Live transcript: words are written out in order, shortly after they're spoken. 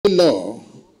law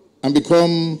and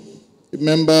become a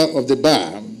member of the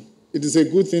bar, it is a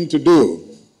good thing to do.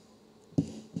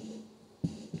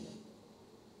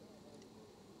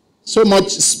 So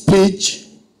much speech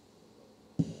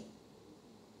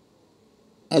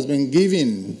has been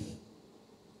given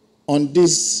on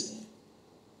this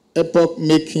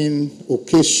epoch-making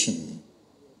occasion.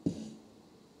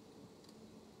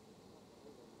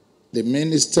 The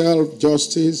Minister of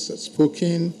Justice has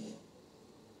spoken.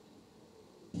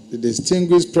 The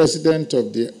distinguished President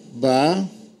of the Bar,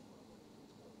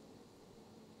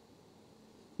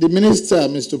 the Minister,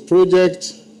 Mr.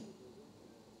 Project,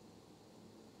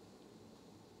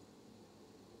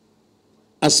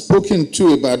 has spoken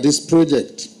too about this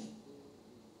project.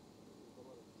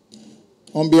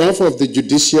 On behalf of the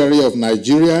judiciary of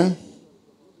Nigeria,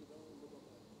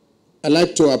 I'd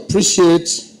like to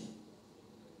appreciate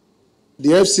the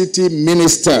FCT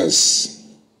ministers.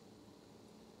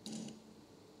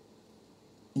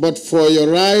 But for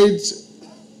your right-hand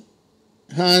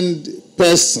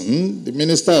person, the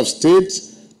Minister of State,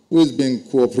 who has been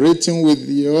cooperating with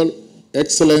Your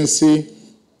Excellency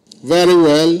very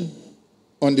well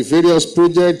on the various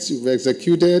projects you've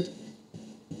executed,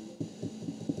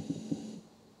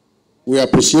 we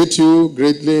appreciate you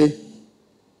greatly.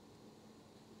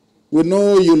 We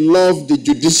know you love the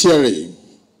judiciary.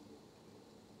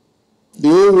 The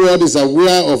whole world is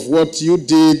aware of what you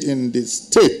did in the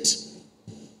state,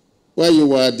 where you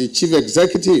were the chief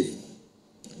executive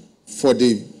for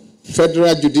the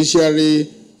federal judiciary,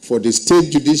 for the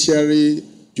state judiciary,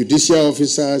 judicial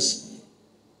officers.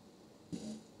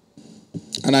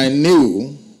 And I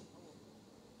knew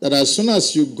that as soon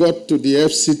as you got to the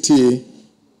FCT,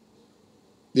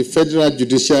 the federal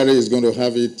judiciary is going to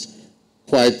have it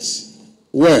quite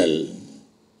well.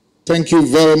 Thank you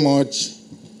very much,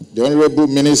 the Honorable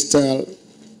Minister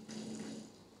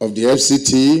of the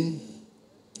FCT.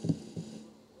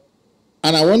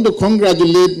 And I want to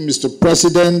congratulate Mr.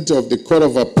 President of the Court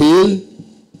of Appeal.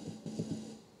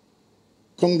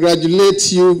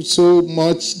 Congratulate you so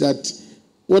much that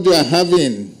what you are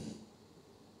having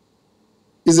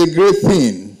is a great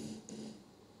thing.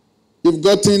 You've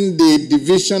gotten the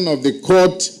division of the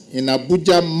court in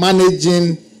Abuja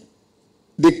managing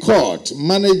the court,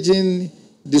 managing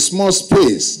the small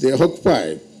space they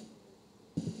occupy.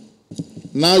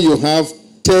 Now you have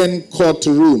 10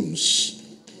 courtrooms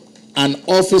and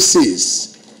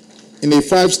offices in a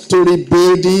 5-story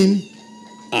building.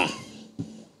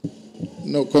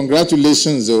 No,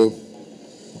 congratulations, though.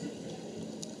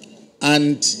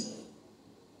 And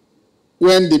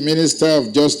when the Minister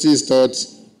of Justice thought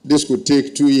this could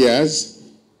take 2 years,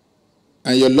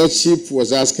 and your Lordship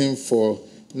was asking for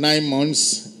 9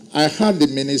 months, I heard the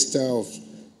Minister of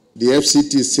the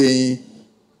FCT saying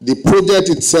the project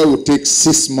itself will take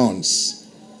 6 months.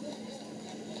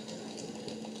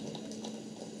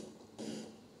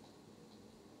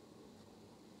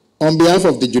 On behalf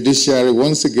of the judiciary,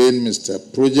 once again, Mr.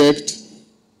 Project,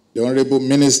 the Honorable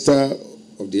Minister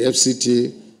of the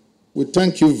FCT, we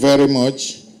thank you very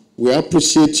much. We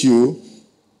appreciate you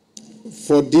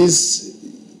for this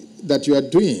that you are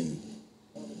doing.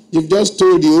 You've just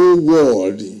told the whole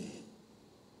world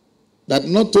that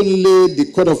not only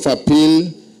the Court of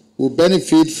Appeal will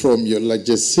benefit from your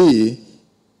legacy,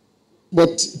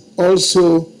 but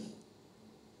also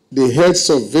the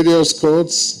heads of various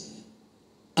courts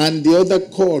and the other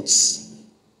courts.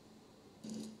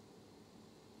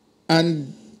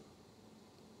 And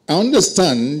I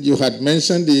understand you had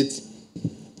mentioned it,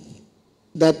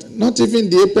 that not even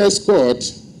the apex court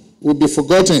will be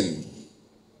forgotten.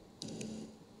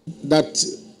 That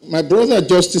my brother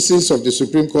justices of the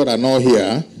Supreme Court are not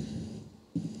here,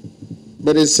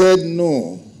 but they said,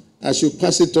 no, I should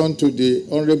pass it on to the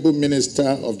Honorable Minister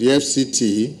of the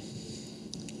FCT,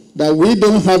 that we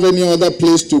don't have any other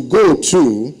place to go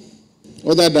to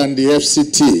other than the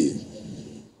FCT.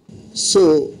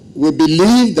 So we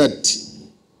believe that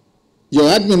your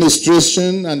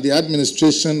administration and the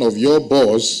administration of your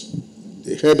boss,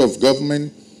 the head of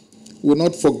government, will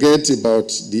not forget about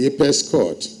the apex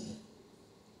court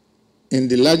in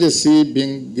the legacy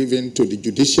being given to the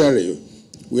judiciary.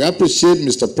 We appreciate,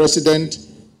 Mr. President,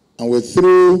 and we,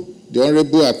 through the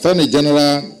Honorable Attorney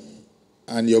General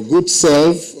and your good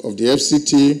self of the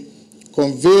FCT,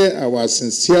 convey our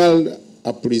sincere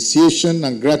appreciation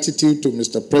and gratitude to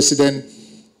Mr. President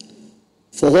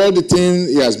for all the things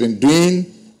he has been doing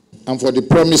and for the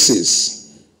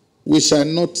promises. We shall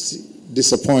not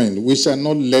disappoint. We shall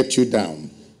not let you down.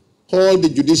 All the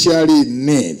judiciary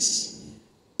needs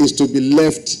is to be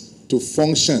left to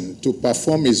function, to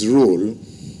perform his role,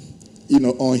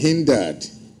 unhindered.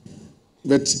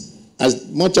 But as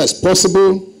much as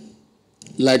possible,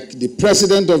 like the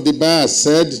president of the bar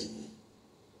said,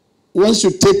 once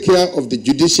you take care of the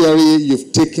judiciary,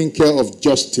 you've taken care of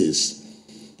justice.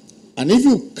 And if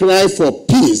you cry for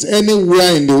peace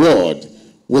anywhere in the world,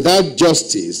 without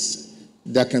justice,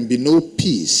 there can be no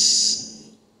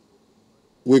peace.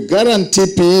 We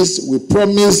guarantee peace. We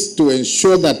promise to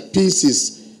ensure that peace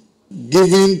is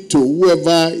given to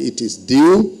whoever it is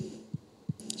due,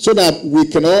 so that we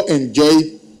can all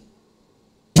enjoy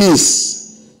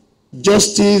peace.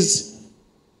 Justice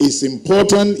is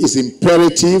important, is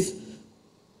imperative.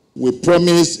 We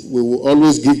promise we will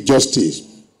always give justice.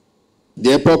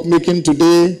 The epoch making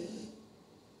today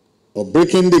of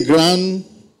breaking the ground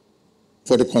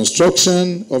for the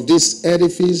construction of this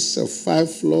edifice of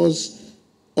 5 floors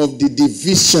of the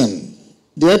division.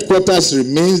 The headquarters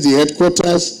remains the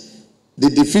headquarters. The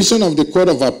division of the Court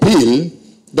of Appeal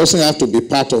doesn't have to be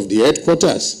part of the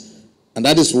headquarters. And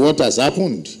that is what has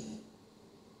happened.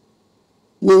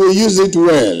 We will use it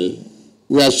well,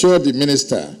 we assure the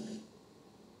minister.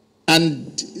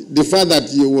 And the fact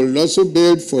that you will also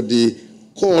build for the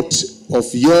court of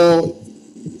your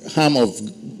arm of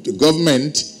the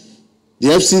government, the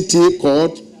FCT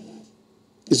court,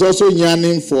 is also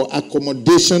yearning for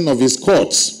accommodation of his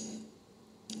courts.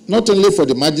 Not only for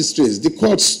the magistrates, the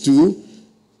courts too.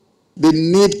 They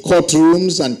need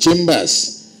courtrooms and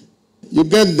chambers. You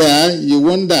get there, you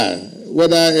wonder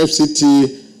whether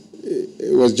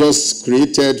FCT was just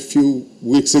created a few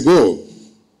weeks ago.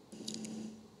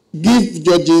 Give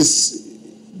judges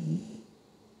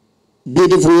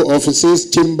beautiful offices,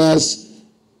 chambers,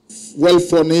 well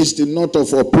furnished, not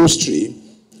of upholstery,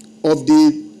 of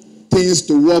the things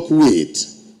to work with.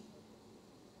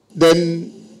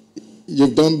 Then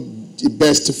you've done the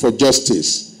best for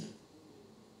justice.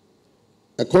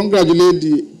 I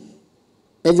congratulate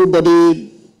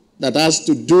everybody that has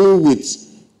to do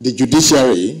with the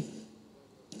judiciary,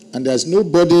 and there's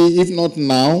nobody, if not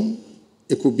now,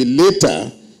 it could be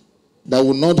later, that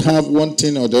will not have one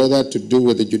thing or the other to do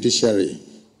with the judiciary.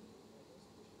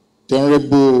 The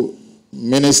honorable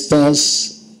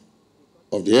ministers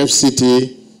of the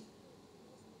FCT,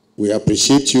 we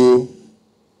appreciate you.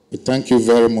 We thank you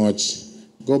very much.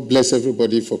 God bless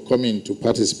everybody for coming to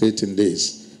participate in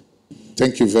this.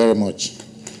 Thank you very much.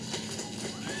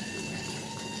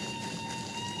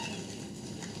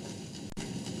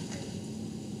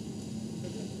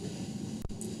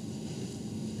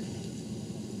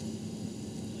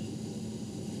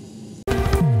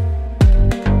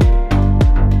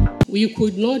 We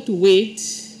could not wait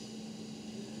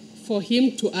for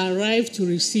him to arrive to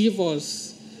receive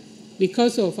us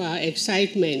because of our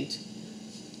excitement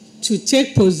to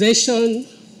take possession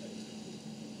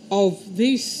of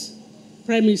these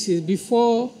premises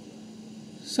before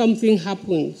something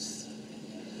happens.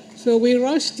 So we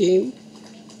rushed in,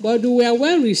 but we were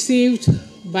well received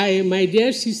by my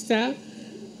dear sister,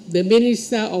 the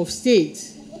Minister of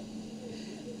State,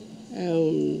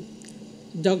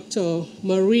 Dr.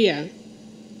 Maria.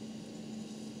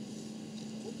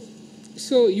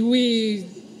 So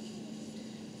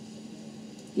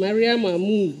Maria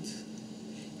Mahmoud,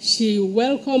 she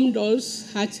welcomed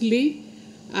us heartily,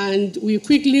 and we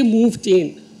quickly moved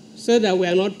in so that we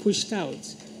are not pushed out.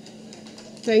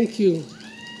 Thank you.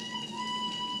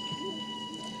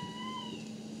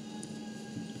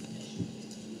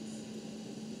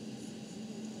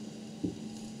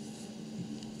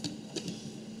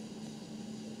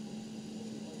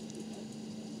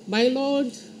 My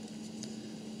Lord,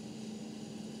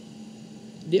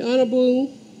 the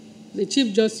Honorable, the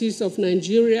Chief Justice of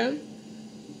Nigeria,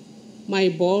 my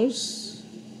boss,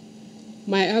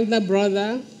 my elder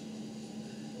brother,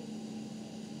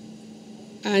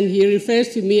 and he refers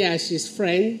to me as his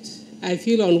friend. I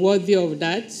feel unworthy of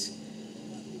that,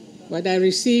 but I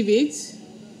receive it.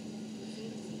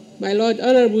 My Lord,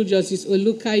 Honorable Justice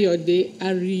Olukayode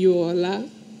Ariola,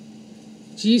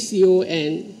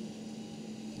 GCON,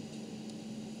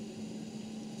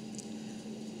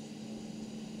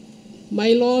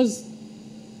 my lords,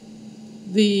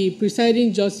 the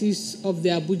presiding justice of the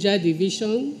Abuja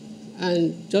Division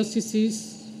and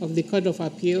justices of the Court of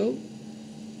Appeal,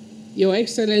 Your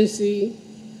Excellency,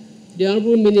 the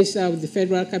Honorable Minister of the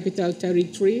Federal Capital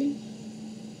Territory,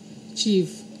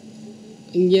 Chief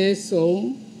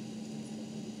Nyesom,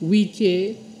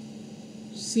 Wike,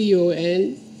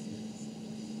 CON,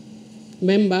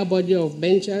 member body of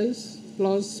benchers,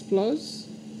 plus,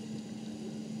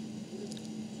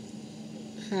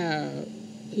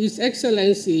 His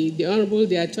Excellency, the Honorable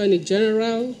the Attorney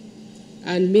General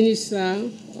and Minister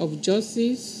of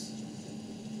Justice,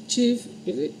 Chief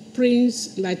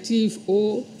Prince Lateef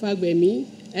O. Fagbemi,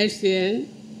 SCN,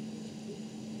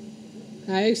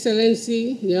 Her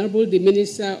Excellency, the Honorable the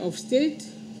Minister of State,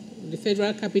 the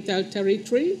Federal Capital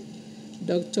Territory,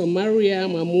 Dr. Maria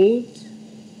Mahmoud,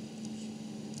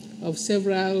 of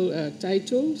several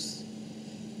titles,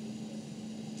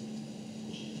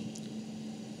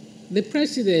 the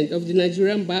President of the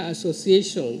Nigerian Bar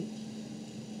Association,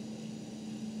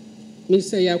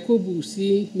 Mr. Yakubu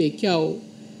C. Mekiao,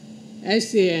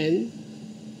 SAN,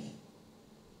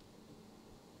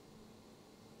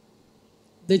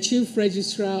 the Chief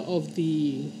Registrar of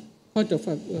the Court of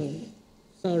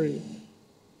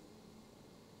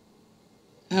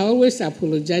I always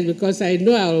apologize because I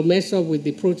know I'll mess up with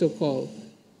the protocol.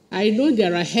 I know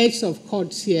there are heads of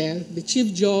courts here, the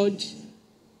Chief Judge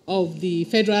of the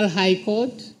Federal High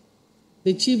Court,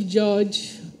 the Chief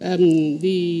Judge,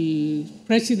 the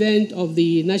President of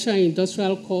the National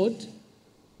Industrial Court,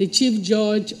 the Chief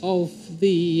Judge of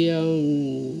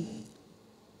the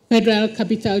Federal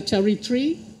Capital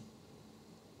Territory.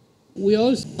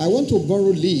 I want to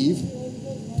borrow leave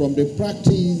from the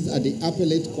practice at the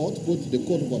appellate court, both the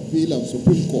Court of Appeal and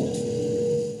Supreme Court.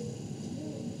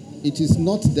 It is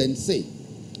not then say,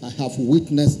 I have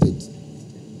witnessed it.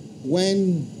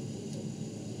 When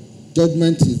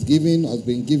judgment is given, has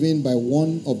been given by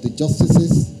one of the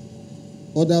justices,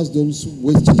 others don't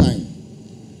waste time.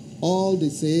 All they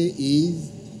say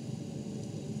is,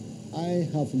 I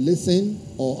have listened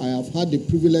or I have had the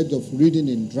privilege of reading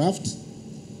in draft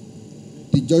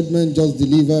the judgment just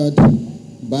delivered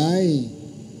by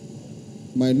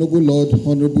my noble Lord,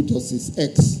 Honorable Justice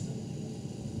X.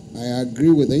 I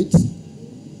agree with it.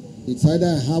 It's either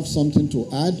I have something to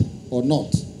add or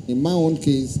not. In my own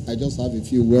case, I just have a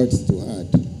few words to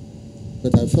add.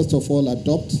 But I first of all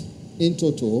adopt in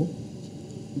total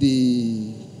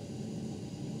the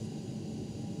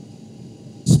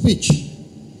speech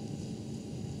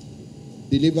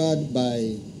delivered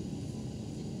by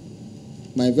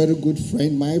my very good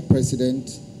friend, my president,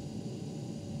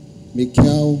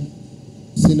 Mekiao,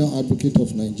 Senior Advocate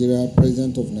of Nigeria,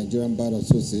 President of Nigerian Bar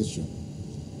Association.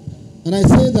 And I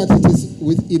say that it is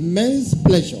with immense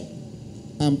pleasure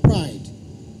and pride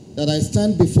that I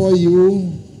stand before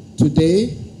you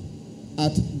today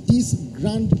at this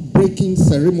groundbreaking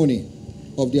ceremony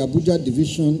of the Abuja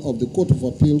Division of the Court of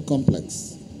Appeal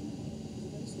Complex.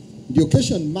 The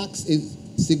occasion marks a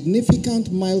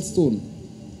significant milestone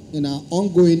in our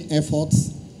ongoing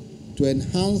efforts to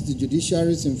enhance the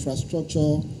judiciary's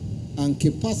infrastructure and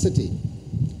capacity,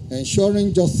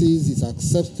 ensuring justice is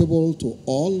acceptable to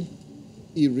all,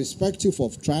 irrespective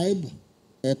of tribe,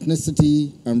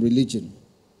 ethnicity, and religion.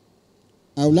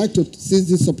 I would like to seize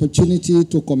this opportunity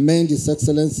to commend His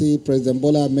Excellency President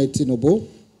Bola Ahmed Tinubu,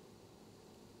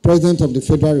 President of the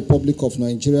Federal Republic of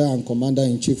Nigeria and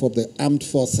Commander-in-Chief of the Armed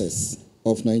Forces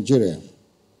of Nigeria,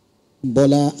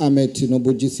 Bola Ahmed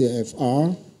Tinubu,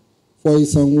 GCFR, for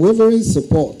his unwavering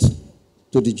support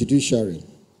to the judiciary.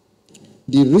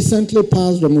 The recently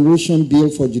passed remuneration bill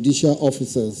for judicial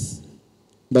officers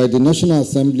by the National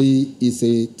Assembly is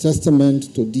a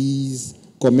testament to this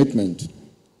commitment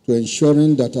to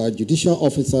ensuring that our judicial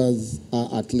officers are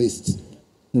at least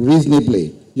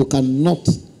reasonably, you cannot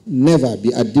never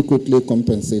be adequately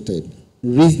compensated,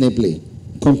 reasonably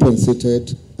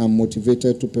compensated and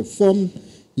motivated to perform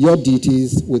your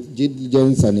duties with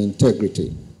diligence and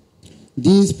integrity.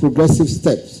 These progressive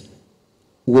steps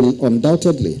will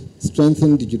undoubtedly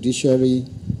strengthen the judiciary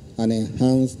and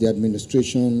enhance the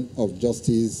administration of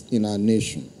justice in our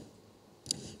nation.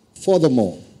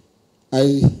 Furthermore,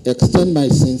 I extend my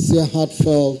sincere,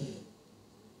 heartfelt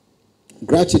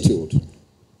gratitude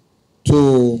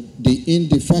to the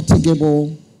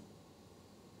indefatigable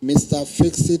Mr.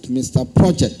 Fix-It, Mr.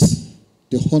 Project,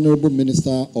 the Honorable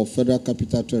Minister of Federal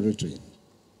Capital Territory,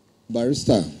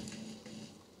 Barrister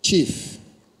Chief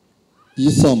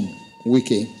Yisom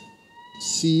Wike,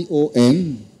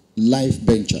 CON Life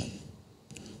Venture,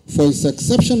 for his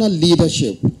exceptional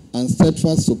leadership and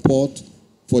steadfast support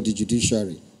for the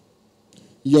judiciary.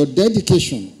 Your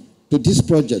dedication to this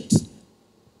project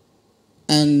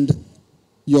and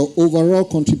your overall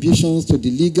contributions to the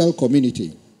legal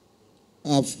community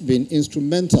have been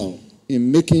instrumental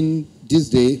in making this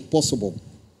day possible.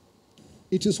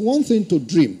 It is one thing to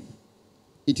dream.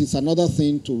 It is another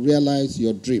thing to realize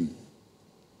your dream.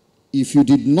 If you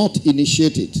did not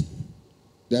initiate it,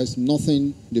 there's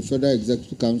nothing the Federal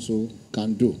Executive Council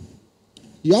can do.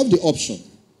 You have the option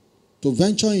to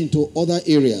venture into other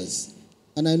areas,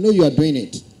 and I know you are doing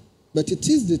it, but it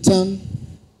is the turn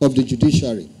of the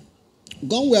judiciary.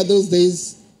 Gone were those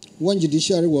days when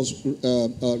judiciary was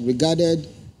regarded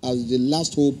as the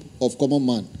last hope of common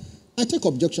man. I take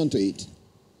objection to it.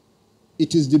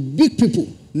 it is the big people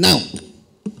now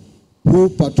who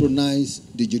patronize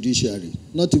the judiciary,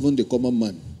 not even the common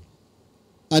man.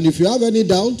 And if you have any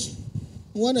doubt,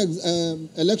 when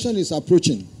election is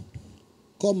approaching,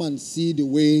 come and see the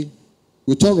way,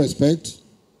 with all respect,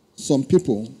 some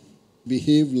people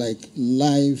behave like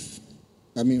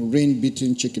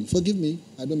rain-beaten chicken. Forgive me,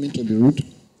 I don't mean to be rude.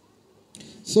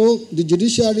 So the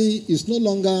judiciary is no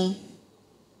longer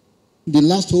the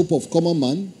last hope of common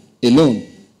man alone.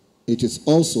 It is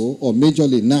also, or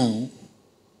majorly now,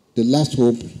 the last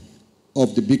hope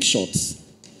of the big shots.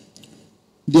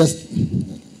 The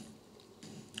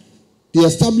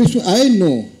establishment, I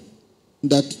know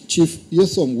that Chief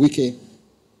Nyesom Wike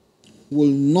will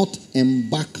not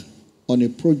embark on a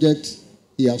project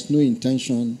he has no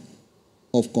intention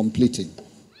of completing.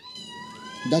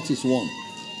 That is one.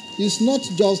 It's not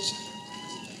just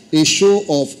a show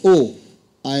of, oh,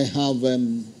 I have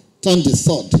turned the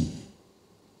sword.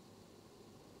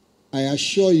 I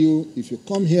assure you, if you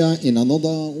come here in another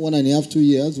 1.5, 2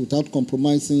 years without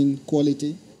compromising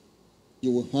quality,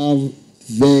 you will have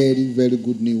very, very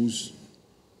good news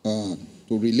to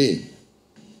relay.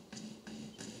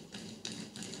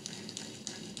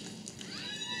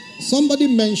 Somebody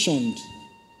mentioned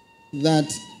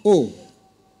that,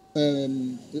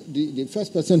 the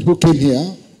first person who came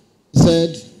here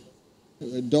said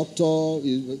a doctor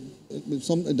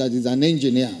that is an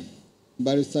engineer.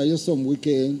 Barrister Nyesom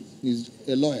Wike is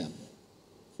a lawyer.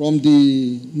 From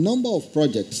the number of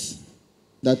projects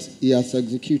that he has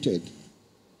executed,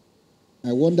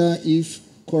 I wonder if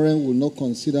Koren will not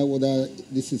consider whether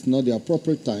this is not the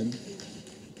appropriate time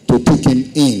to take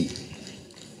him in.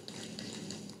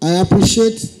 I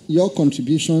appreciate your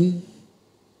contribution,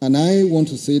 and I want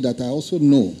to say that I also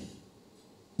know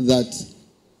that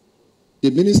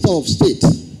the Minister of State,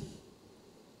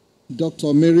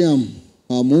 Dr. Miriam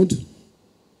Mahmood,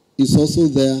 is also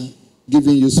there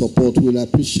giving you support. We'll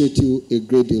appreciate you a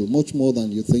great deal, much more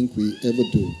than you think we ever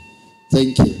do.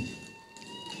 Thank you.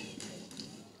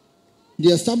 The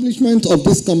establishment of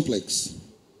this complex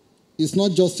is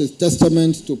not just a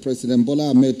testament to President Bola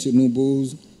Ahmed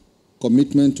Tinubu's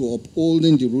commitment to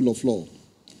upholding the rule of law,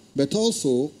 but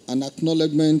also an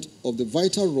acknowledgement of the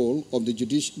vital role of the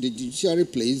judiciary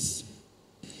plays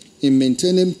in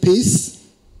maintaining peace,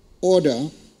 order,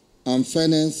 and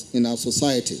fairness in our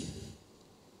society.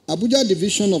 Abuja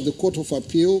Division of the Court of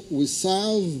Appeal will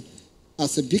serve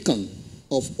as a beacon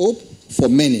of hope for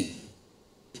many,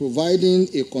 providing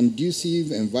a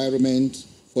conducive environment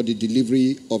for the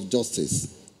delivery of justice.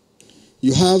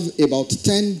 You have about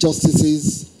 10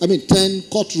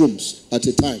 courtrooms at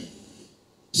a time.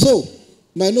 So,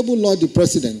 my noble Lord the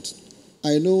President,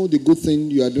 I know the good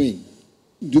thing you are doing,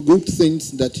 the good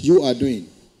things that you are doing.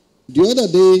 The other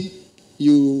day,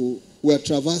 you were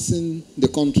traversing the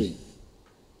country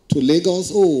to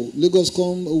Lagos. Oh, Lagos,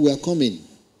 we are coming.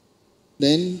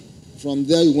 Then, from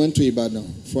there, you went to Ibadan.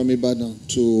 From Ibadan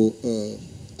to,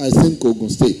 I think, Ogun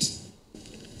State.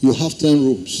 You have 10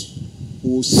 rooms. We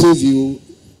will save you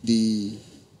the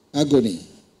agony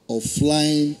of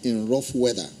flying in rough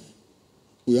weather.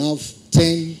 We have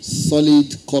 10 solid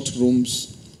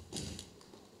courtrooms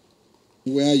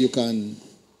where you can,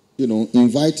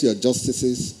 invite your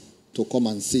justices to come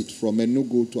and sit from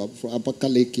Enugu to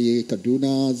Abakaliki,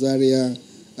 Kaduna, Zaria,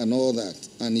 and all that,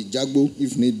 and Ijagbo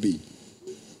if need be.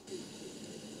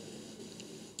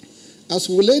 As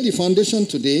we lay the foundation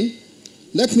today,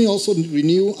 let me also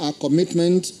renew our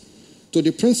commitment to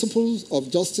the principles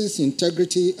of justice,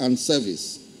 integrity, and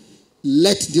service.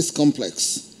 Let this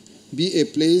complex be a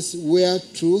place where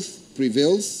truth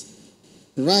prevails,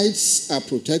 rights are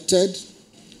protected,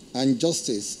 and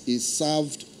justice is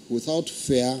served without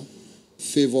fear,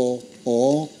 favor,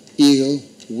 or ill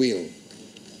will.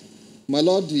 My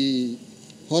Lord, the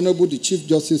Honorable the Chief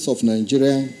Justice of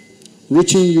Nigeria,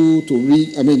 reaching you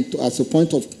as a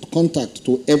point of contact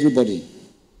to everybody,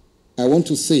 I want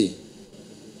to say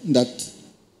that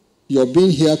your being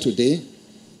here today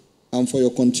and for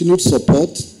your continued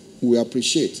support, we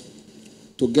appreciate.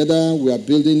 Together, we are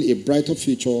building a brighter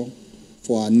future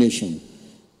for our nation.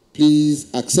 Please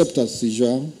accept as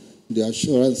usual the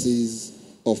assurances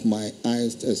of my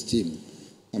highest esteem.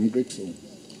 I'm grateful.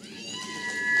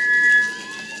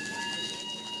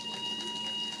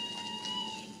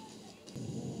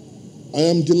 I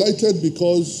am delighted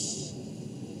because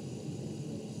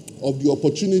of the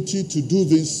opportunity to do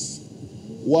this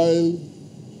while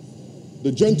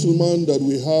the gentleman that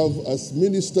we have as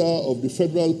Minister of the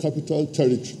Federal Capital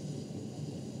Territory,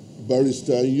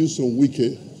 Barrister Nyesom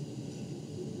Wike,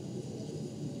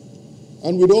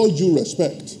 and with all due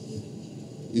respect,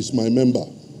 is my member.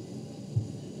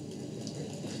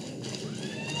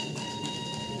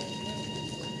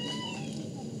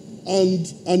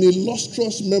 and an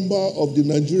illustrious member of the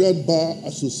Nigerian Bar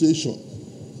Association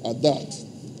at that.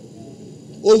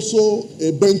 Also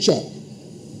a bencher.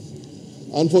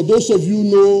 And for those of you who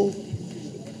know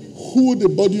who the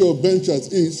body of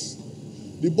benchers is,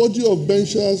 the body of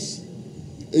benchers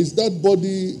is that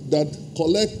body that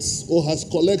collects or has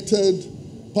collected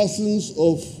persons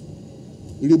of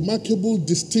remarkable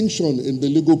distinction in the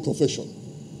legal profession.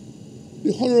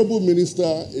 The Honorable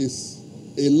Minister is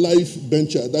a life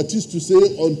bencher. That is to say,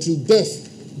 until death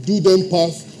do them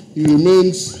part, he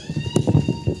remains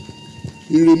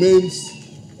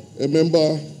a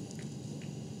member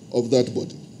of that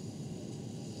body.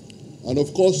 And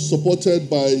of course, supported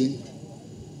by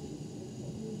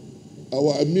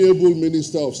our amiable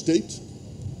Minister of State,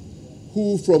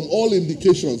 who from all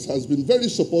indications has been very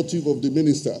supportive of the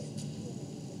minister.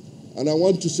 And I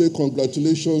want to say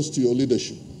congratulations to your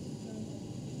leadership.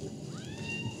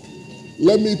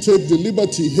 Let me take the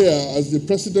liberty here as the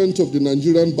president of the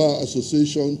Nigerian Bar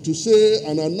Association to say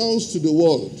and announce to the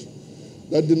world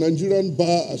that the Nigerian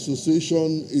Bar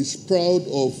Association is proud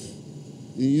of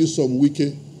Nyesom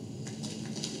Wike.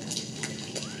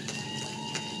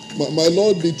 My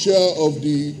Lord, the chair of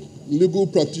the Legal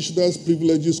Practitioners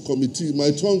Privileges Committee, my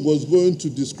tongue was going to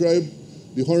describe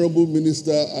the Honorable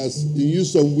Minister as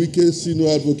Nyesom Wike, Senior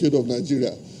Advocate of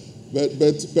Nigeria. But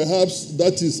perhaps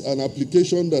that is an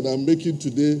application that I'm making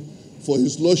today for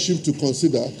His Lordship to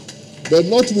consider, but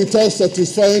not without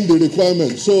satisfying the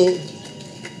requirements. So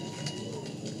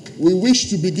we wish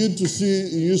to begin to see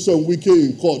Nyesom Wike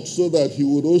in court so that he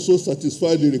would also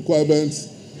satisfy the requirements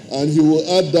and he will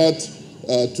add that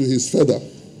to his feather.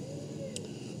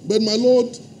 But my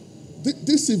Lord,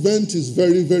 this event is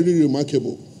very, very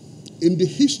remarkable. In the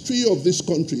history of this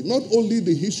country, not only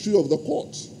the history of the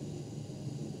courts.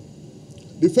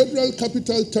 The Federal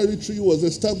Capital Territory was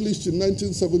established in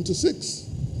 1976.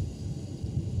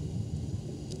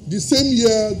 The same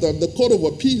year that the Court of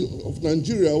Appeal of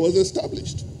Nigeria was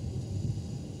established.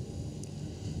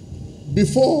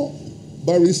 Before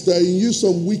Barrister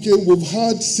Nyesom Wike, we've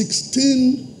had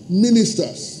 16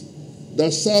 ministers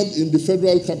that served in the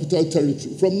Federal Capital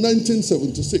Territory from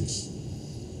 1976.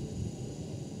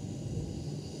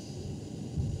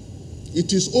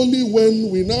 It is only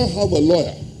when we now have a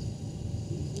lawyer,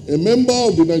 a member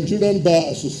of the Nigerian Bar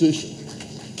Association,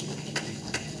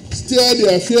 steer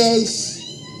the affairs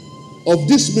of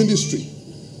this ministry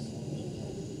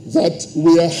that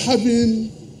we are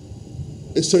having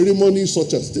a ceremony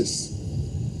such as this.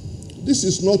 This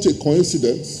is not a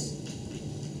coincidence.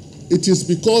 It is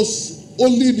because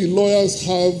only the lawyers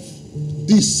have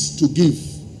this to give,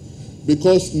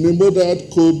 because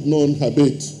Nemodad code non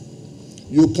habet.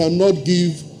 You cannot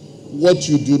give what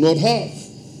you do not have.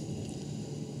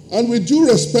 And with due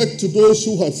respect to those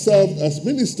who had served as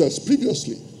ministers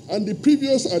previously and the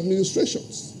previous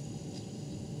administrations,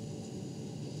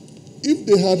 if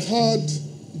they had had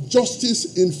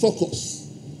justice in focus,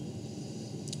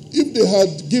 if they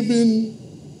had given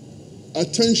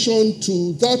attention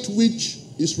to that which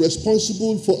is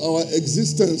responsible for our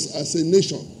existence as a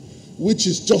nation, which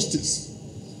is justice,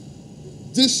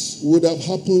 this would have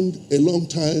happened a long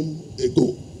time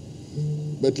ago.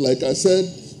 But like I said,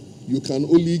 you can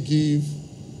only give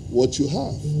what you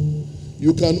have.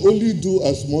 You can only do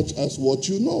as much as what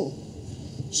you know.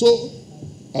 So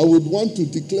I would want to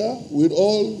declare with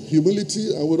all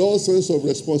humility and with all sense of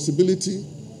responsibility,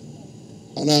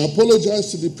 and I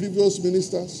apologize to the previous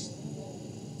ministers,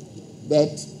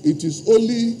 that it is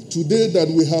only today that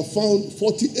we have found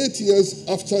 48 years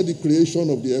after the creation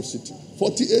of the FCT,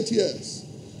 48 years,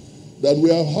 that we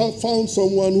have found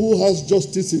someone who has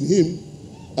justice in him,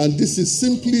 and this is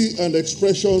simply an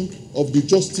expression of the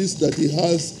justice that he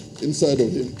has inside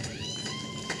of him.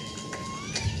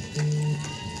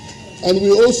 And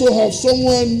we also have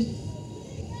someone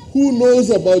who knows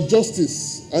about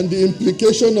justice and the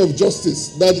implication of justice,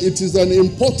 that it is an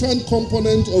important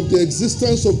component of the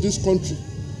existence of this country.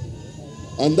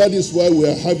 And that is why we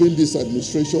are having this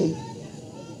administration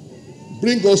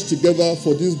bring us together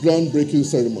for this groundbreaking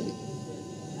ceremony.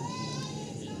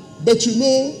 But you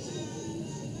know,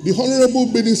 the Honorable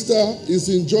Minister is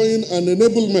enjoying an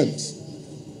enablement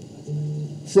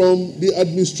from the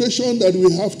administration that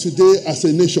we have today as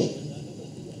a nation.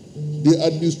 The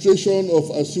administration of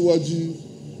Asiwaju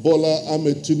Bola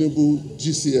Ahmed Tinubu,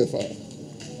 GCFR.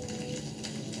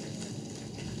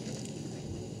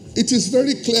 It is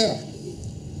very clear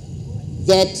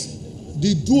that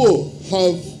the duo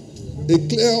have a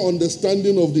clear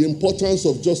understanding of the importance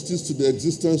of justice to the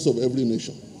existence of every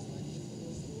nation.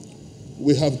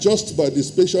 We have just, by the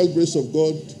special grace of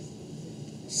God,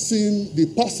 seen the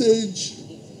passage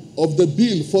of the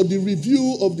bill for the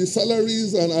review of the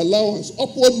salaries and allowance,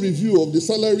 upward review of the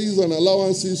salaries and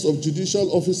allowances of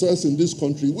judicial officers in this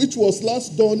country, which was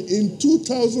last done in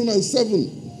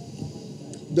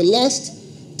 2007. The last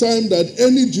time that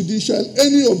any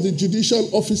of the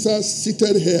judicial officers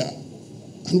seated here,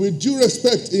 and with due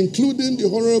respect, including the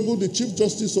Honorable the Chief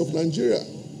Justice of Nigeria,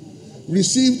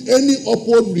 received any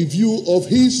upward review of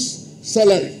his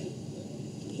salary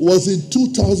was in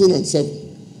 2007.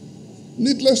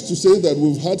 Needless to say that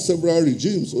we've had several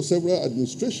regimes or several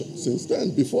administrations since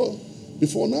then, before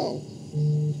now.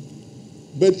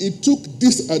 But it took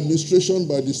this administration,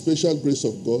 by the special grace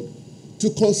of God, to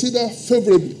consider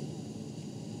favorably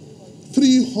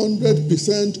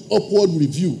 300% upward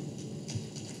review.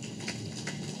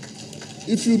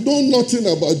 If you know nothing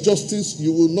about justice,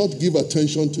 you will not give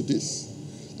attention to this.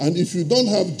 And if you don't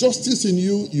have justice in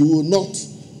you, you will not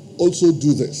also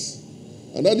do this.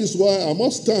 And that is why I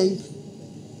must thank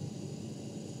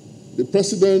the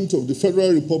President of the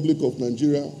Federal Republic of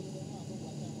Nigeria,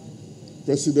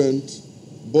 President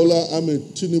Bola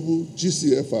Ahmed Tinubu,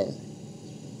 GCFR,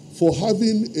 for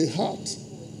having a heart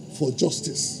for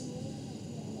justice.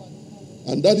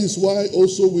 And that is why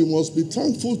also we must be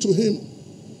thankful to him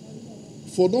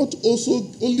for not also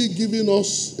only giving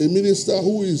us a minister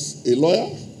who is a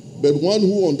lawyer, but one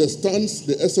who understands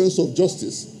the essence of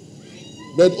justice,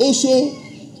 but also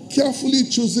carefully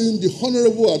choosing the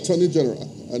Honorable Attorney General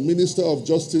and Minister of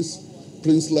Justice,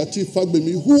 Prince Lateef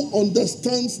Fagbemi, who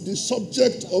understands the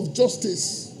subject of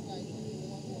justice.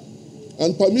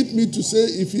 And permit me to say,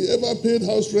 if he ever paid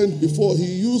house rent before, he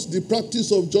used the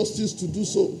practice of justice to do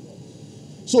so.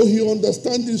 So he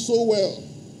understands it so well.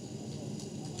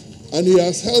 And he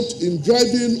has helped in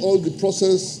driving all the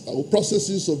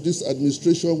processes of this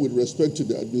administration with respect to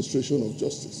the administration of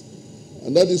justice.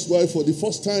 And that is why for the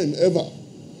first time ever,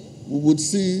 we would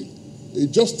see a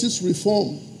justice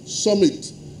reform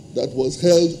summit that was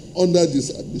held under this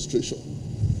administration.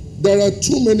 There are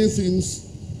too many things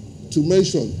to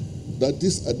mention that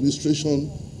this administration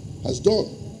has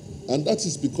done. And that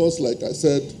is because, like I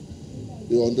said,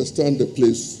 they understand the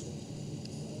place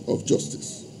of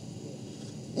justice.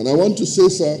 And I want to say,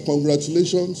 sir,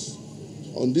 congratulations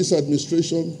on this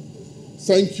administration.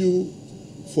 Thank you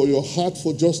for your heart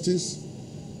for justice.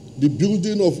 The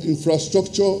building of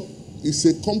infrastructure is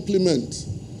a complement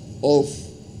of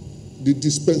the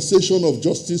dispensation of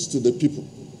justice to the people.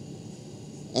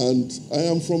 And I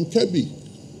am from Kebbi,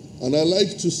 and I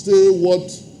like to say what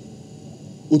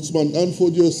Uthman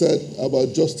Danfodio said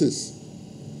about justice.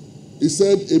 He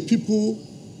said, a people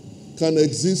can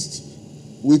exist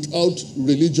without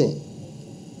religion,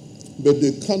 but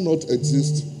they cannot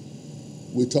exist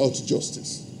without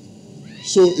justice.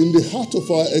 So in the heart of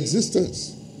our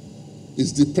existence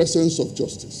is the presence of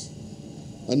justice.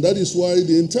 And that is why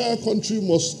the entire country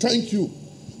must thank you.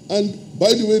 And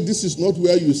by the way, this is not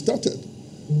where you started.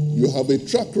 You have a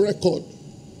track record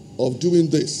of doing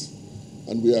this,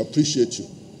 and we appreciate you.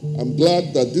 I'm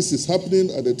glad that this is happening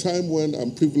at a time when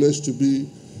I'm privileged to be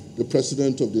the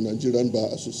president of the Nigerian Bar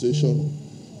Association.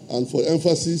 And for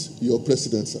emphasis, your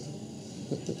president, sir.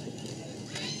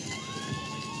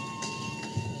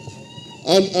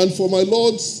 and for my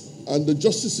lords and the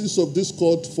justices of this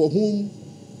court for whom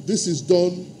this is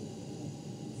done,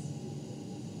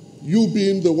 you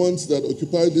being the ones that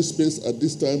occupy this space at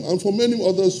this time, and for many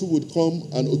others who would come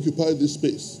and occupy this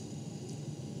space,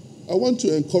 I want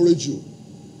to encourage you.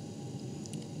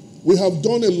 We have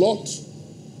done a lot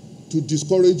to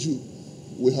discourage you.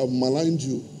 We have maligned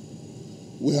you.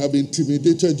 We have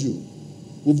intimidated you.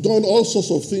 We've done all sorts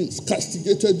of things,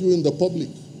 castigated you in the public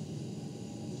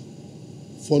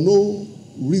for no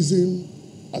reason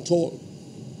at all.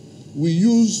 We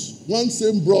use one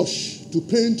same brush to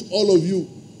paint all of you.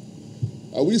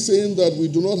 Are we saying that we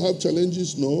do not have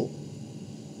challenges? No.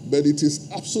 But it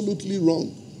is absolutely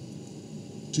wrong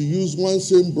to use one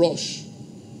same brush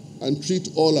and treat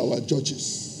all our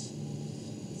judges.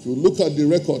 If you look at the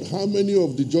record, how many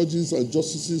of the judges and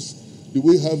justices do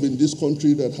we have in this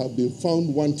country that have been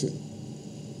found wanting?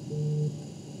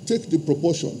 Take the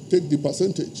proportion, take the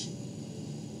percentage.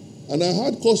 And I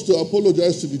had cause to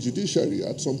apologize to the judiciary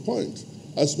at some point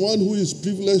as one who is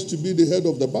privileged to be the head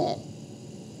of the bar.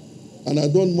 And I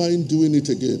don't mind doing it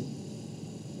again.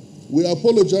 We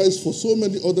apologize for so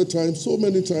many other times, so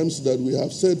many times that we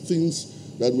have said things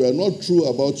that were not true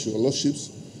about your lordships,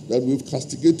 that we've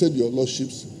castigated your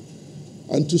lordships.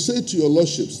 And to say to your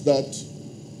lordships that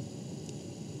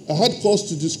I had cause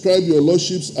to describe your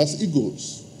lordships as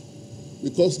eagles,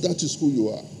 because that is who you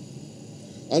are.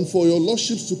 And for your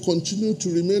lordships to continue to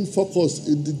remain focused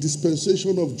in the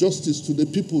dispensation of justice to the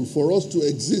people, for us to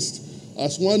exist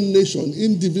as one nation,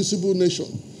 indivisible nation.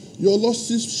 Your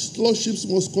lordships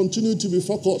must continue to be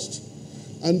focused.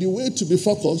 And the way to be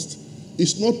focused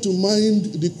is not to mind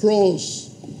the crows.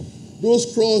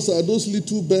 Those crows are those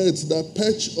little birds that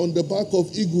perch on the back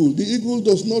of eagle. The eagle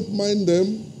does not mind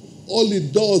them. All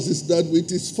it does is that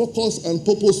with its focus and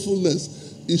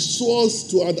purposefulness, it soars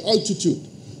to an altitude.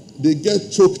 They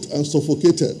get choked and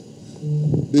suffocated.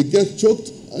 They get choked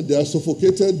and they are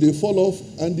suffocated, they fall off,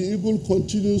 and the eagle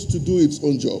continues to do its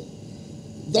own job.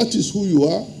 That is who you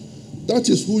are. That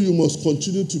is who you must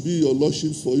continue to be, your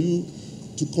lordships, for you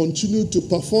to continue to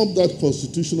perform that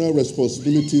constitutional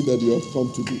responsibility that you have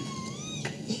come to do.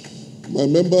 My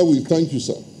member, we thank you,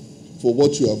 sir, for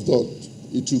what you have done.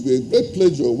 It will be a great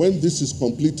pleasure when this is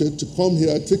completed to come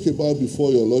here, take a bow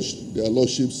before their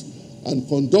lordships, and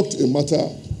conduct a matter,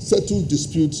 settle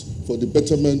disputes for the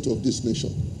betterment of this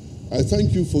nation. I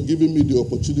thank you for giving me the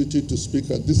opportunity to speak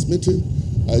at this meeting.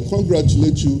 I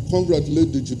congratulate you,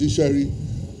 congratulate the judiciary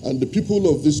and the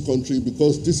people of this country,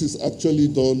 because this is actually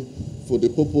done for the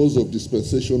purpose of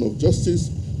dispensation of justice,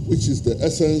 which is the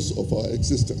essence of our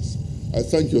existence. I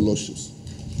thank your lordships.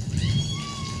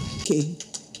 Okay.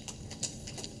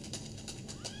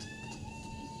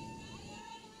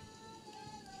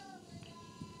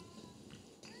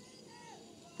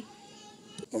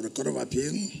 Of the Court of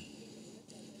Appeal,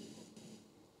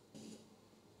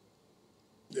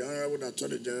 the Honorable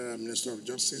Attorney General and Minister of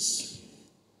Justice.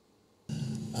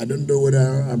 I don't know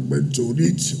whether I'm going to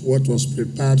read what was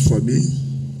prepared for me,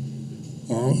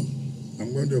 or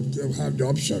I'm going to have the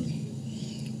option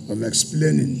of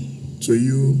explaining to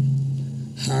you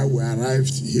how we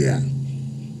arrived here.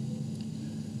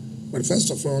 But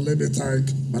first of all, let me thank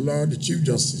my Lord the Chief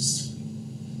Justice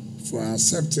for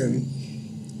accepting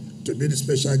to be the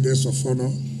special guest of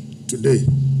honor today.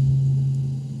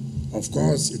 Of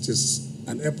course, it is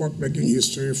an epoch-making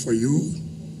history for you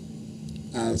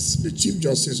as the Chief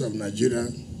Justice of Nigeria.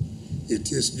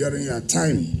 It is during your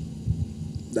time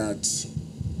that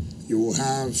you will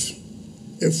have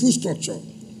a full structure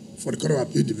for the Court of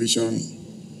Appeal Division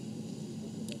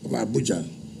of Abuja.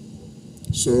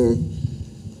 So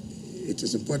it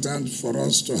is important for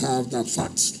us to have that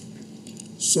fact.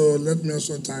 So let me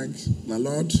also thank my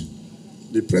Lord,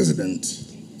 the President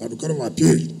of the Court of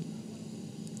Appeal,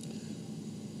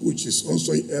 which is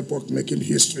also epoch-making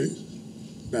history,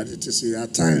 that it is a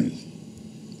time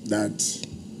that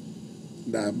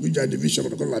the Abuja Division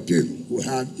of the Court of Appeal will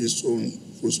have its own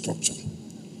full structure.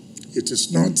 It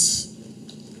is not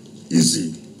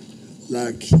easy,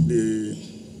 like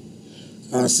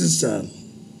our sister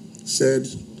said,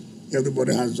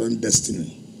 everybody has their own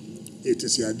destiny. It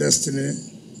is your destiny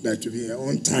that will be your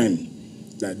own time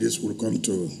that this will come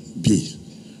to be.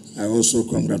 I also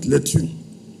congratulate you.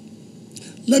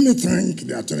 Let me thank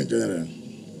the Attorney General.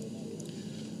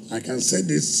 I can say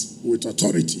this with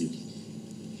authority.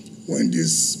 When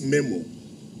this memo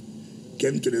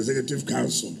came to the Executive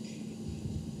Council,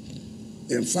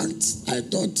 in fact, I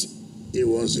thought it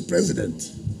was the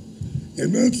President.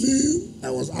 Immediately, I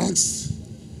was asked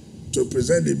to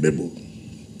present the memo.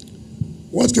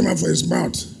 What came out from his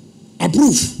mouth?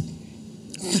 Approve.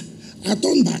 I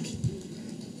turned back.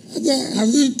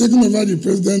 Has he taken over the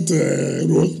President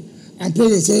role? And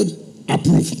President said,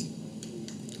 approve.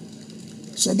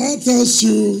 So that tells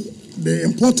you the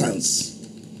importance.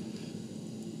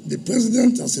 The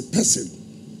President as a person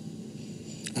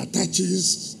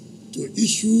attaches to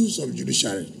issues of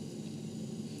judiciary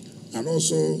and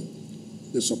also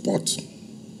the support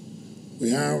we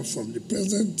have from the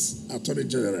President, Attorney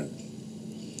General.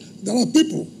 There are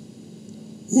people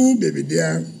who may be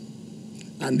there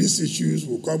and these issues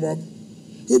will come up.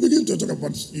 We'll begin to talk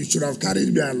about, you should have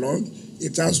carried me along.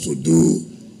 It has to do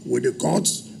with the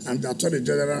courts and the Attorney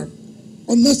General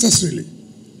unnecessarily.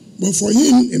 But for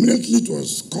him, immediately it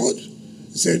was called.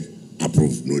 He said,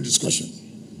 approve, no discussion.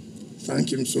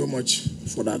 Thank him so much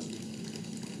for that.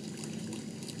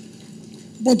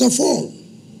 But of all,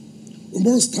 we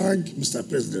must thank Mr.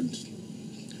 President.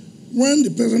 When the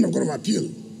President of the Court of Appeal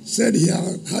said he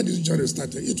had this journey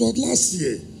started, it was last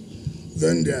year,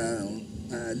 then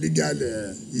the legal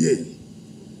year.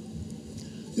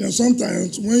 You know,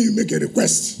 sometimes when you make a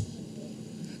request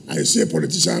and you see a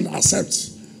politician accept,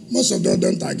 most of them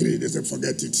don't agree. They say,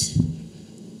 forget it.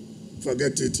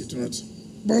 Forget it, it will not.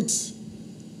 But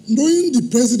knowing the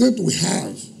president we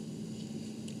have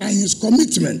and his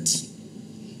commitment,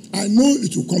 I know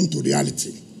it will come to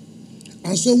reality.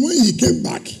 And so when he came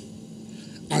back,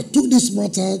 I took this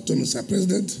matter to Mr.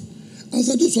 President and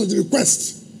said this was the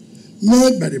request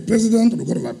made by the President of the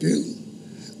Court of Appeal,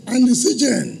 and the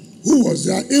CJN, who was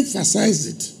there, emphasized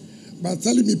it by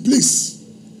telling me, please,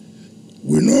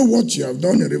 We know what you have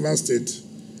done in Rivers State.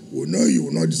 We know you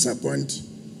will not disappoint.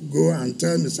 Go and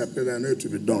tell Mr. President, I know it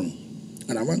will be done.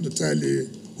 And I want to tell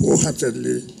you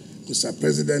wholeheartedly, Mr.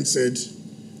 President said,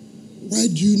 why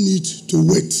do you need to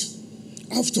wait?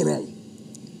 After all,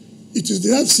 it is the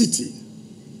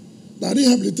FCT that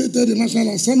rehabilitated the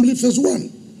National Assembly Phase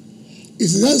 1.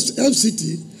 It's the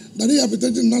FCT that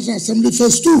rehabilitated the National Assembly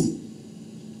Phase 2,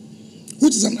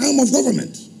 which is an arm of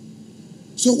government.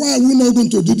 So why are we not going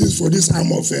to do this for this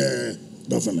arm of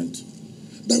government?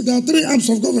 There are three arms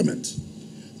of government: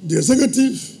 the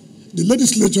executive, the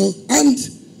legislature, and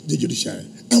the judiciary,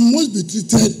 and must be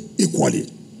treated equally.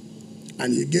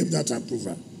 And he gave that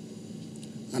approval.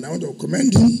 And I want to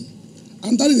commend him.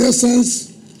 And that is the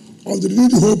essence of the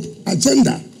renewed hope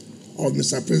agenda of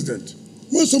Mr. President.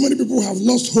 When so many people have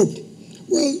lost hope,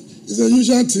 well, it's a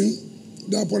usual thing.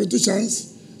 There are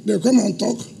politicians, they come and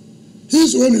talk.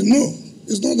 His way is no,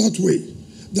 it's not that way.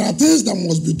 There are things that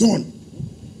must be done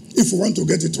if we want to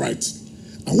get it right.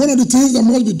 And one of the things that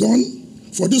must be done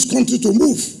for this country to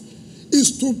move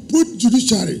is to put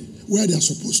judiciary where they are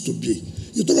supposed to be.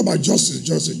 You talk about justice,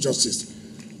 justice, justice.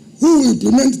 Who will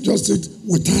implement justice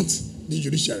without the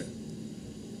judiciary?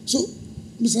 So,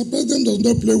 Mr. President does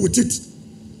not play with it.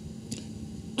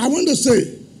 I want to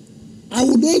say, I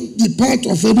will not be part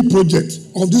of any project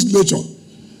of this nature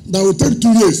that will take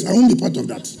 2 years. I won't be part of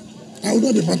that. I will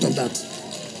not be part of that.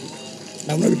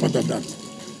 I will not be part of that.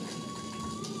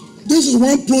 This is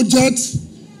one project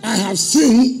I have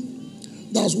seen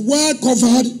that's well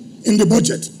covered in the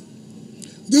budget.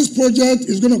 This project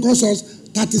is going to cost us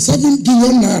 37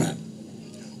 billion naira.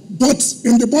 But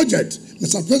in the budget,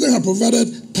 Mr. President has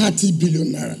provided 30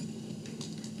 billion naira.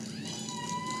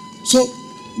 So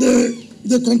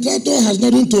the contractor has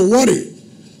nothing to worry.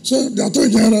 So the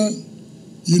Attorney General,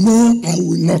 you know, I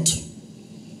will not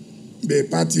be a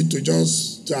party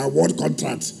to award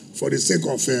contract for the sake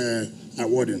of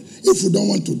awarding. If we don't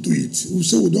want to do it, we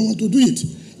say we don't want to do it.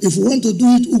 If we want to do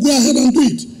it, we'll go ahead and do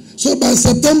it. So by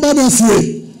September this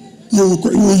year, you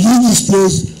will use this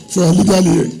place for a legal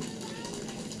year.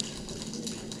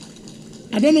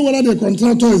 I don't know whether the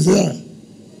contractor is there.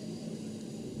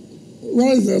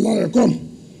 Where is the lawyer? Come.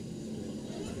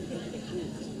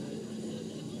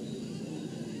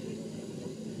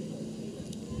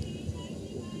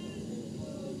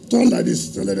 Turn like this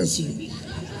to let us see you.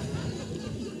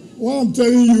 What I'm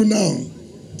telling you now,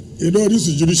 you know this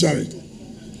is judiciary.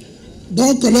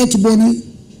 Don't collect money,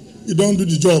 you don't do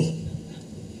the job.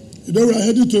 You know where I'm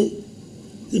heading to?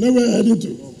 You know where I'm heading to?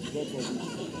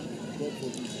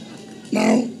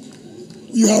 Now,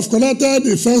 you have collected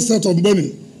the first set of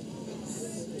money.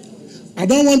 I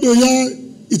don't want to hear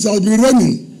it has been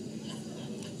raining.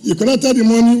 You collected the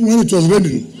money when it was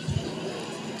raining.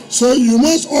 So you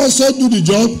must also do the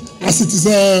job as it is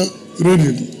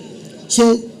raining.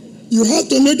 So you have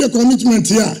to make a commitment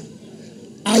here.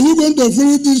 Are you going to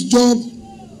finish this job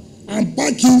and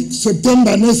pack in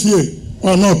September next year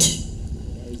or not?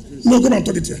 No, come and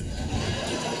talk it here.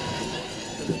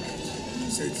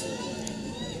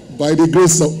 By the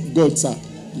grace of God, sir,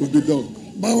 will be done.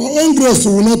 By our own grace,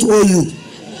 we will not owe you.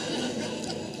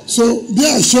 So be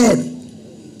assured,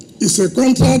 it's a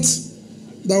contract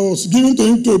that was given to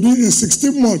him to do in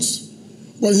 16 months.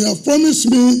 But he has promised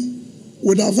me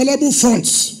with available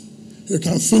funds, he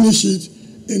can finish it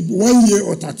in 1 year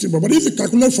or 30 months. But if you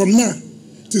calculate from now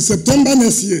to September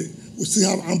next year, we still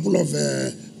have ample of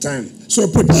time. So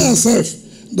prepare yourself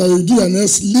that you do your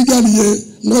next legal year,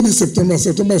 not in September.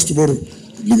 September is tomorrow.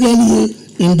 Legal year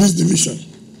in this division.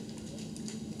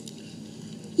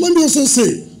 Let me also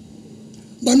say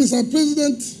that Mr.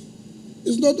 President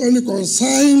is not only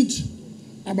concerned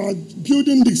about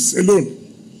building this alone.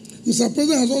 Mr.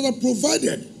 President has also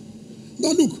provided.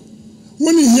 Now look,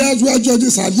 when he hears where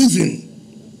judges are living,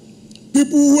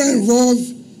 people who are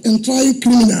involved in trying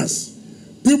criminals,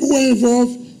 people who are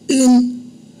involved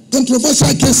in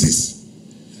controversial cases,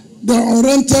 they are on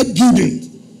rented buildings.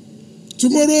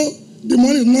 Tomorrow, the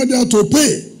money is not there to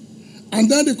pay. And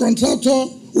then the contractor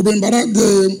will be embarrassed,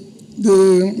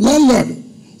 the landlord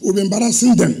will be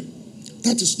embarrassing them.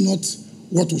 That is not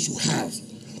what we should have.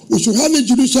 We should have a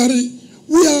judiciary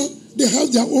where they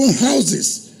have their own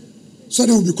houses so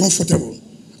they will be comfortable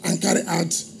and carry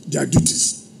out their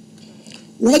duties.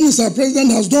 What Mr.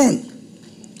 President has done,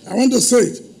 I want to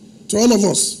say to all of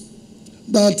us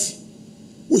that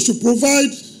we should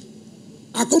provide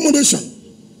accommodation,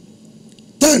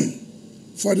 10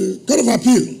 for the Court of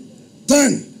Appeal,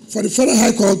 10 for the Federal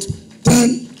High Court,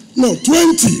 20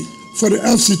 for the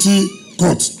FCT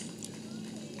Court.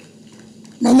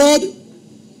 My Lord,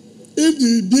 if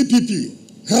the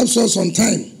DPP helps us on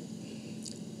time,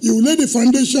 you will lay the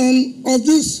foundation of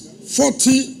these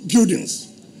 40 buildings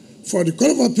for the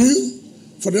Court of Appeal,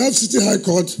 for the FCT High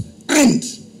Court, and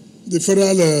the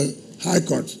Federal High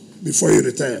Court before you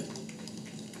retire.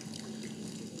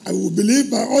 I will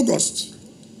believe by August,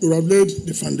 you will have laid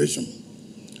the foundation.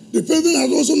 The president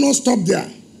has also not stopped there.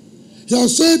 He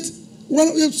has said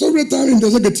several times in the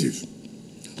executive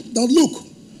that, look,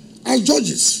 as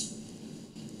judges,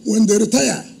 when they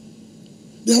retire,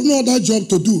 they have no other job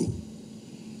to do.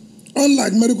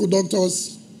 Unlike medical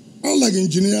doctors, unlike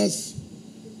engineers,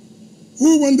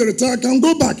 who when they retire can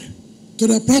go back to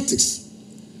their practice.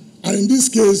 And in this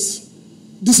case,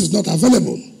 this is not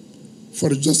available for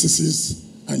the justices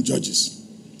and judges.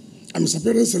 And Mr.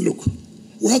 President said, look,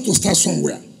 we have to start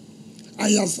somewhere. And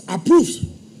he has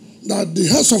approved that the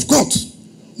heads of court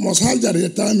must have their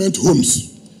retirement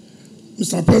homes.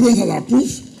 Mr. President has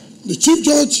approved the Chief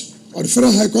Judge of the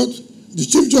Federal High Court, the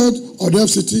Chief Judge of the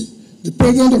FCT, the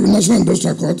President of the National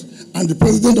Industrial Court, and the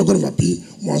President of the Court of Appeal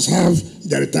must have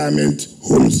their retirement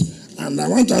homes. And I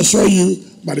want to assure you,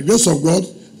 by the grace of God,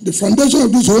 the foundation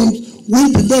of these homes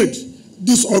will be laid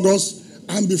this August,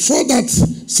 and before that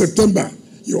September,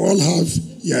 you all have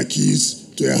your keys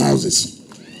to your houses.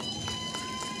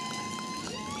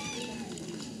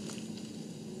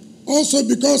 Also,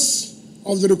 because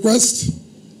of the request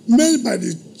made by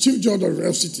the Chief Judge of the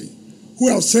FCT, who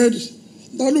have said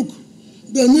that, look,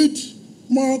 they need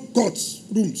more court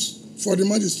rooms for the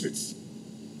magistrates,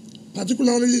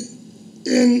 particularly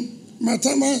in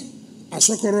Matama,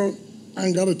 Asokoro,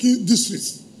 and Garoki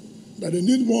districts, that they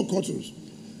need more court rooms.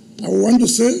 I want to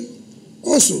say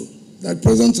also that the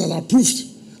President has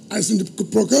approved, as in the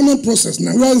procurement process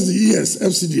now, where is the ES,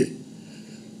 FCDA?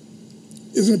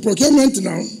 It's in procurement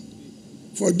now.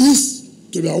 For this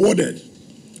to be awarded,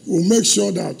 we'll make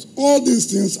sure that all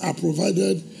these things are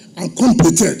provided and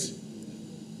completed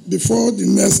before the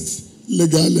next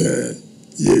legal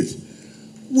year.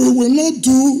 We will not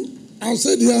do, I'll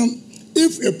say here,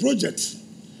 if a project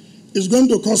is going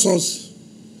to cost us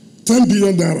 10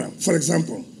 billion naira, for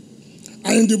example,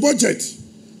 and in the budget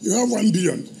you have 1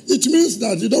 billion, it means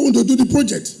that you don't want to do the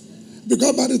project.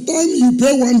 Because by the time you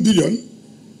pay 1 billion,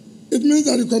 it means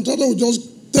that the contractor will just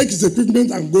take his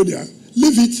equipment and go there,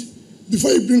 leave it.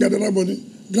 Before you bring another money,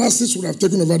 grasses would have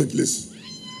taken over the place.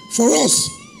 For us,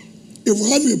 if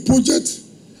we have a project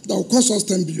that will cost us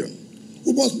 10 billion,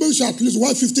 we must make sure at least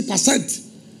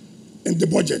 150% in the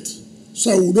budget,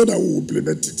 so we know that we will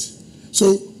implement it.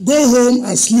 So go home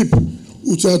and sleep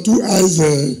with your two eyes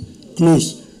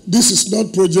closed. This is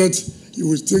not project you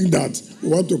will think that we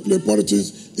want to play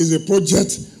politics. It's a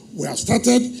project we have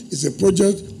started, it's a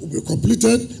project will be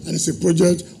completed, and it's a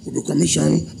project will be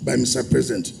commissioned by Mr.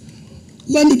 President.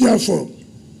 Let me therefore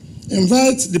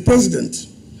invite the President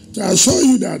to assure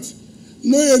you that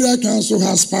no area council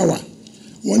has power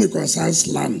when it concerns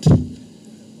land.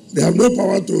 They have no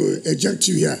power to eject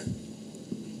you here.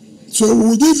 So we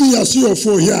will give you a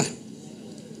CFO here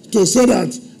to say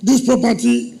that this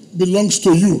property belongs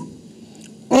to you.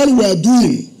 All we are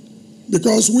doing,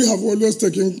 because we have always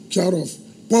taken care of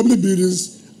public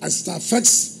buildings as it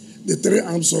affects the three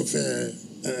arms of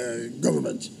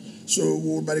government. So we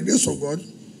will, by the grace of God,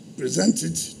 present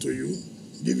it to you,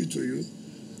 give it to you.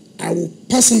 I will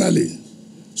personally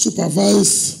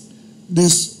supervise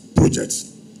this project.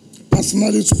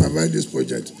 Personally supervise this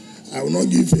project. I will not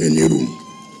give any room.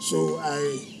 So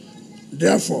I,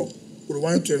 therefore, would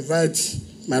want to invite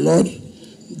my Lord,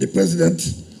 the President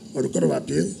of the Court of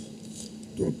Appeal,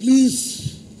 to please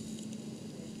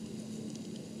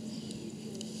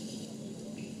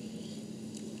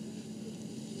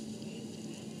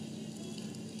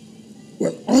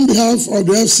on behalf of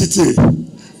the FCT,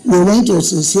 we want to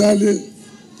sincerely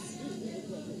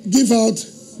give out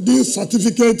this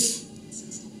certificate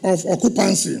of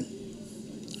occupancy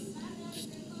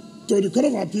to the Court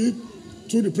of Appeal,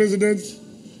 to the President,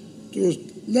 to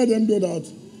let them know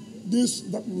that this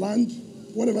land,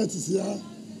 whatever it is here,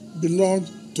 belongs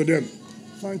to them.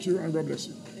 Thank you and God bless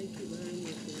you. Thank you very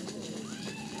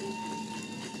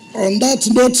much. On that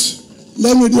note,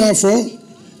 let me therefore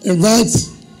invite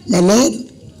my Lord,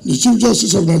 the Chief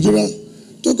Justice of Nigeria,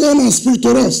 to come and speak to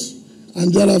us,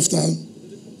 and thereafter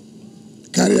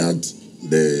carry out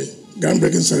the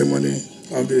groundbreaking ceremony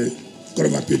of the Court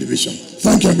of Appeal Division.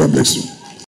 Thank you and God bless you.